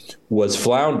investigation was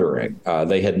floundering.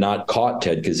 They had not caught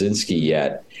Ted Kaczynski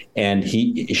yet, and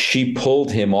she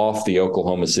pulled him off the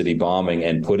Oklahoma City bombing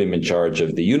and put him in charge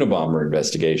of the Unabomber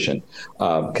investigation.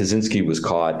 Kaczynski was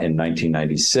caught in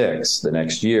 1996, the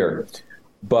next year,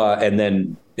 and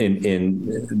then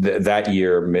that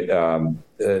year,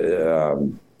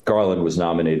 Garland was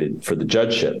nominated for the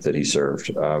judgeship that he served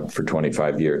for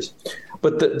 25 years.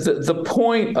 But the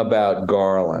point about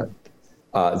Garland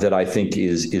that I think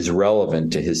is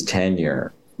relevant to his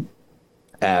tenure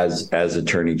as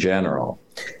Attorney General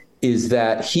is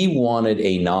that he wanted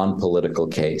a non-political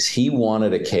case. He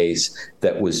wanted a case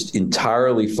that was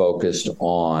entirely focused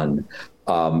on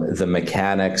the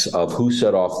mechanics of who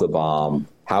set off the bomb,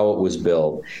 how it was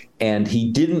built, and he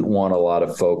didn't want a lot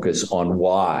of focus on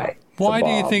why. Why do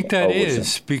you think that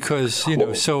is? Because,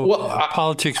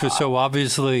 politics was so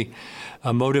obviously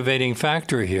a motivating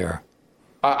factor here.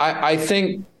 I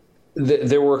think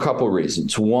there were a couple of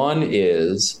reasons. One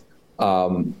is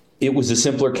it was a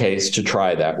simpler case to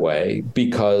try that way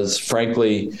because,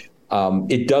 frankly,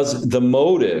 it does the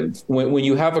motive when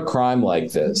you have a crime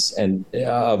like this and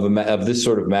of this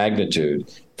sort of magnitude,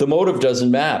 the motive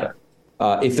doesn't matter.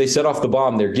 If they set off the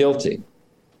bomb, they're guilty.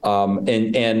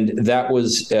 And that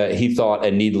was, he thought,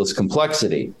 a needless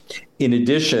complexity. In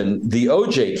addition, the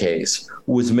OJ case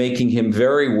was making him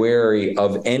very wary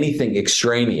of anything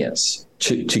extraneous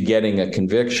to getting a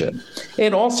conviction.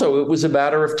 And also, it was a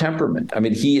matter of temperament. I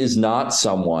mean, he is not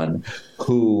someone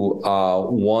who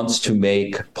wants to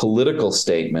make political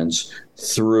statements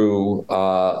through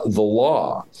the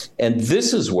law. And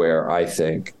this is where I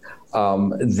think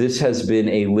this has been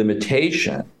a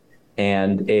limitation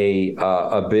and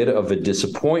a bit of a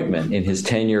disappointment in his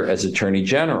tenure as Attorney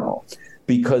General,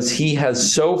 because he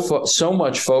has so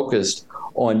much focused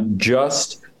on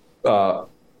just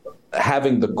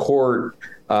having the court,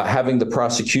 having the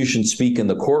prosecution speak in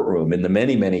the courtroom in the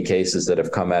many, many cases that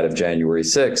have come out of January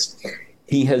 6th.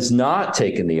 He has not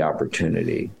taken the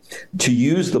opportunity to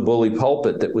use the bully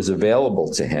pulpit that was available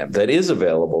to him, that is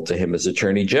available to him as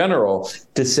Attorney General,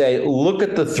 to say, look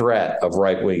at the threat of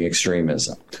right-wing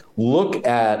extremism. Look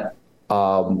at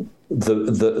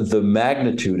the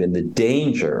magnitude and the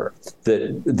danger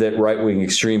that right-wing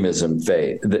extremism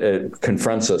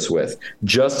confronts us with,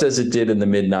 just as it did in the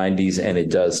mid-90s and it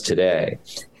does today,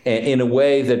 in a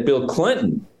way that Bill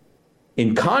Clinton,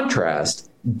 in contrast,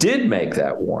 did make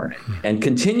that warning and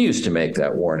continues to make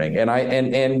that warning.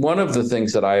 And one of the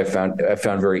things that I found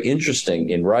very interesting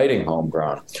in writing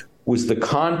Homegrown was the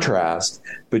contrast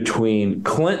between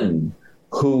Clinton,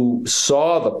 who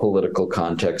saw the political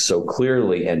context so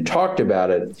clearly and talked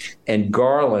about it, and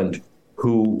Garland,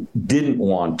 who didn't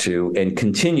want to and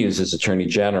continues as Attorney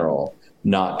General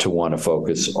not to want to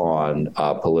focus on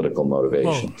political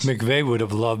motivations. Well, McVeigh would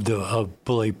have loved a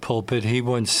bully pulpit. He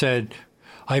once said,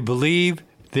 "I believe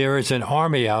there is an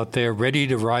army out there ready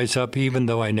to rise up, even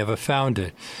though I never found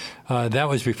it." That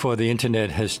was before the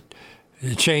internet has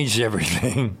changed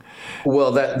everything.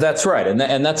 Well, that's right.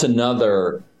 And that's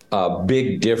another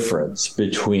big difference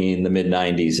between the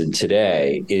mid-90s and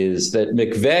today, is that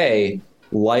McVeigh,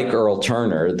 like Earl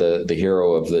Turner, the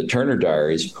hero of the Turner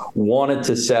Diaries, wanted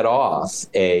to set off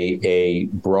a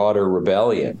broader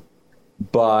rebellion.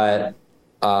 But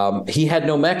he had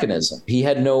no mechanism. He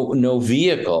had no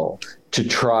vehicle to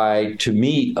try to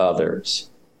meet others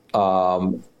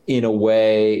in a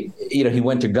way. He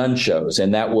went to gun shows,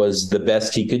 and that was the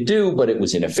best he could do, but it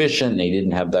was inefficient, and he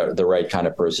didn't have the right kind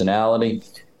of personality.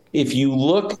 If you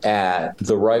look at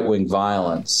the right-wing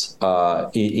violence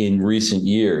in recent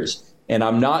years, and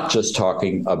I'm not just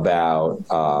talking about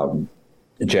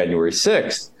January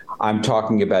 6th, I'm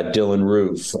talking about Dylan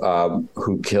Roof,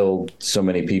 who killed so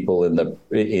many people in the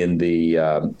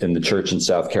church in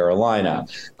South Carolina,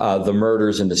 the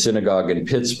murders in the synagogue in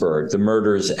Pittsburgh, the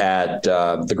murders at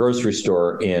the grocery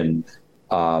store in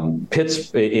Buffalo,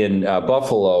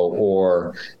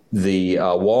 or the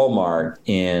Walmart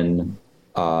in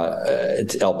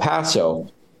El Paso,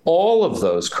 all of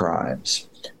those crimes,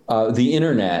 the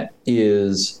internet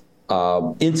is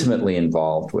intimately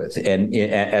involved with, and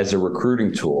as a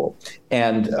recruiting tool.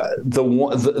 And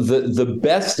the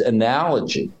best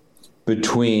analogy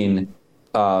between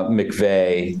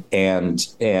McVeigh and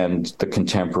the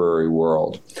contemporary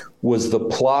world was the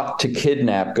plot to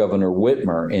kidnap Governor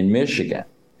Whitmer in Michigan,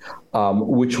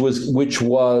 which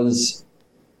was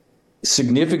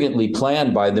significantly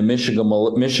planned by the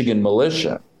Michigan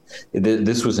militia.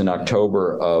 This was in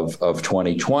October of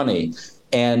 2020,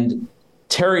 and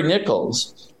Terry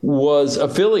Nichols was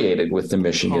affiliated with the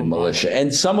Michigan militia,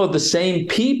 and some of the same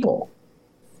people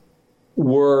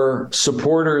were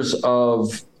supporters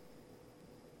of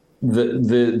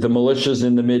the militias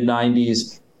in the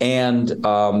mid-90s and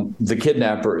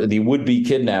the would-be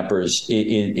kidnappers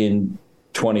in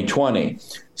 2020.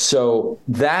 So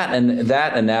that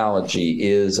analogy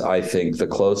is, I think, the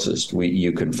closest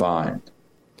you can find.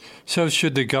 So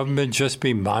should the government just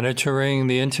be monitoring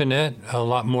the internet a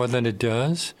lot more than it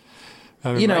does?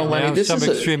 I mean, Lenny, some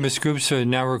extremist groups are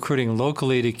now recruiting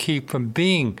locally to keep from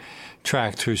being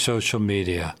tracked through social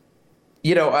media.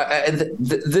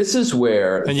 This is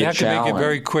where and you have to make it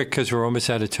very quick because we're almost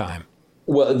out of time.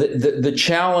 Well, the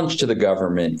challenge to the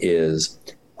government is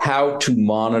how to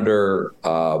monitor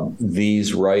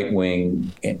these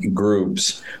right-wing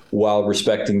groups while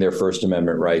respecting their First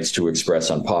Amendment rights to express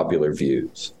unpopular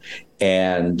views.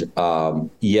 And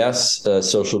yes,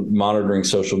 monitoring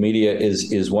social media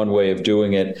is one way of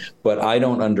doing it, but I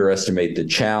don't underestimate the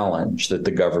challenge that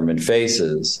the government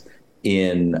faces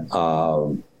in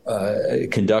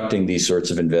conducting these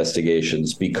sorts of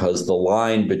investigations, because the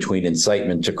line between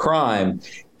incitement to crime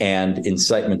and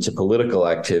incitement to political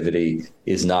activity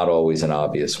is not always an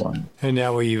obvious one. And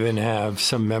now we even have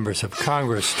some members of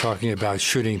Congress talking about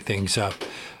shooting things up.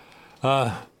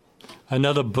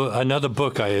 Another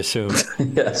book, I assume.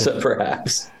 Yes,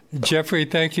 perhaps. Jeffrey,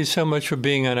 thank you so much for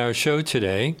being on our show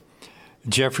today.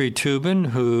 Jeffrey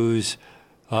Toobin, who's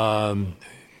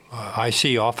I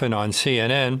see often on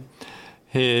CNN,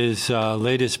 his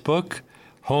latest book,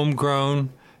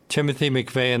 Homegrown, Timothy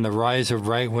McVeigh and the Rise of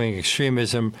Right-Wing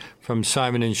Extremism, from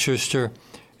Simon & Schuster.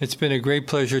 It's been a great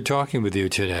pleasure talking with you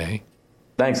today.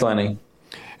 Thanks, Lenny.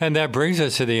 And that brings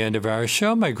us to the end of our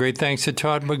show. My great thanks to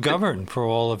Todd McGovern for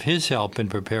all of his help in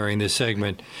preparing this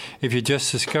segment. If you're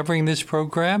just discovering this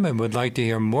program and would like to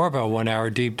hear more of our one-hour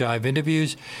deep dive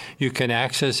interviews, you can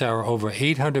access our over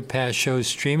 800 past shows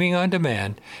streaming on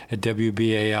demand at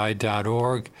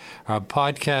WBAI.org. Our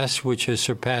podcast, which has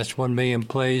surpassed 1 million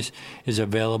plays, is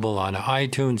available on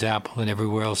iTunes, Apple, and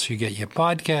everywhere else you get your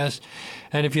podcasts.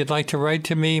 And if you'd like to write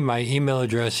to me, my email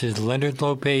address is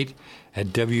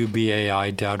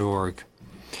leonardlopate@wbai.org.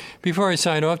 Before I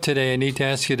sign off today, I need to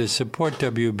ask you to support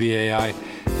WBAI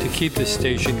to keep the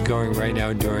station going right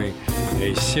now during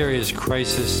a serious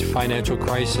financial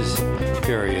crisis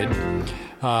period.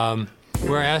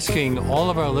 We're asking all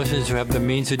of our listeners who have the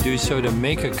means to do so to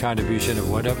make a contribution at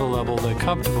whatever level they're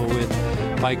comfortable with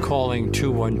by calling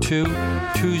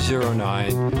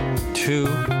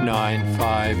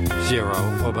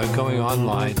 212-209-2950 or by going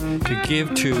online to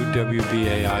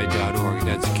give2wbai.org.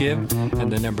 That's give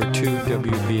and the number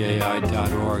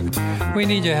 2wbai.org. We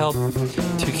need your help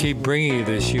to keep bringing you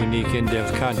this unique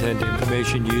in-depth content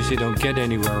information you usually don't get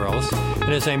anywhere else.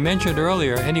 And as I mentioned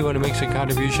earlier, anyone who makes a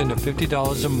contribution of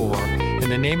 $50 or more in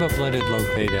the name of Leonard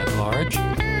Lopate at Large,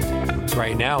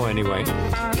 right now anyway,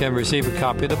 can receive a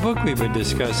copy of the book we've been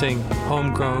discussing,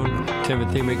 Homegrown,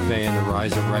 Timothy McVeigh and the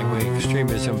Rise of Right-Wing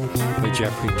Extremism by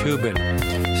Jeffrey Toobin.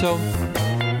 So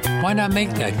why not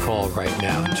make that call right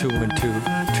now,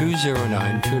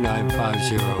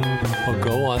 212-209-2950, or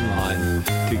go online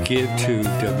to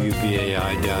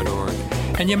give2wbai.org.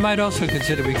 And you might also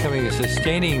consider becoming a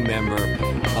sustaining member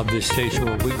of this station,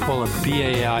 what we call a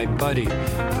BAI buddy.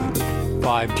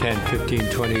 $5, $10,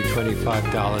 $15, $20,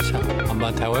 $25 a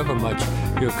month, however much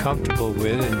you're comfortable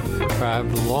with and for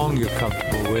however long you're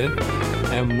comfortable with.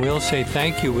 And we'll say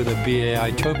thank you with a BAI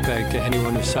tote bag to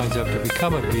anyone who signs up to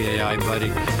become a BAI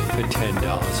buddy for $10 a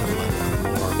month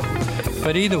or more.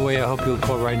 But either way, I hope you'll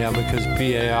call right now, because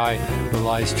BAI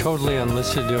relies totally on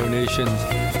listener donations.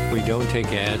 We don't take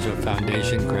ads or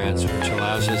foundation grants, which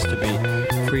allows us to be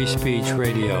free speech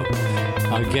radio.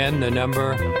 Again, the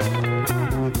number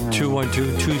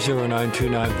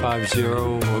 212-209-2950,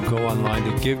 or go online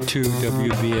to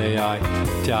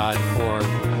give2wbai.org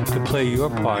to play your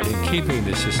part in keeping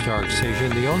this historic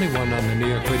station, the only one on the New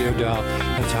York radio dial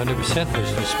that's 100%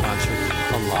 listener-sponsored,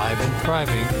 alive and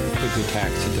thriving with your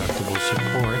tax-deductible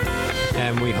support.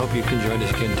 And we hope you can join us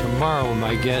again tomorrow with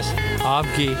my guest,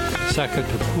 Avgi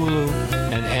Sakatopoulou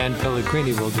and Ann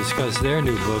Pellegrini will discuss their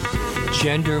new book,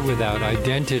 Gender Without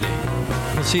Identity.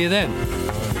 We'll see you then.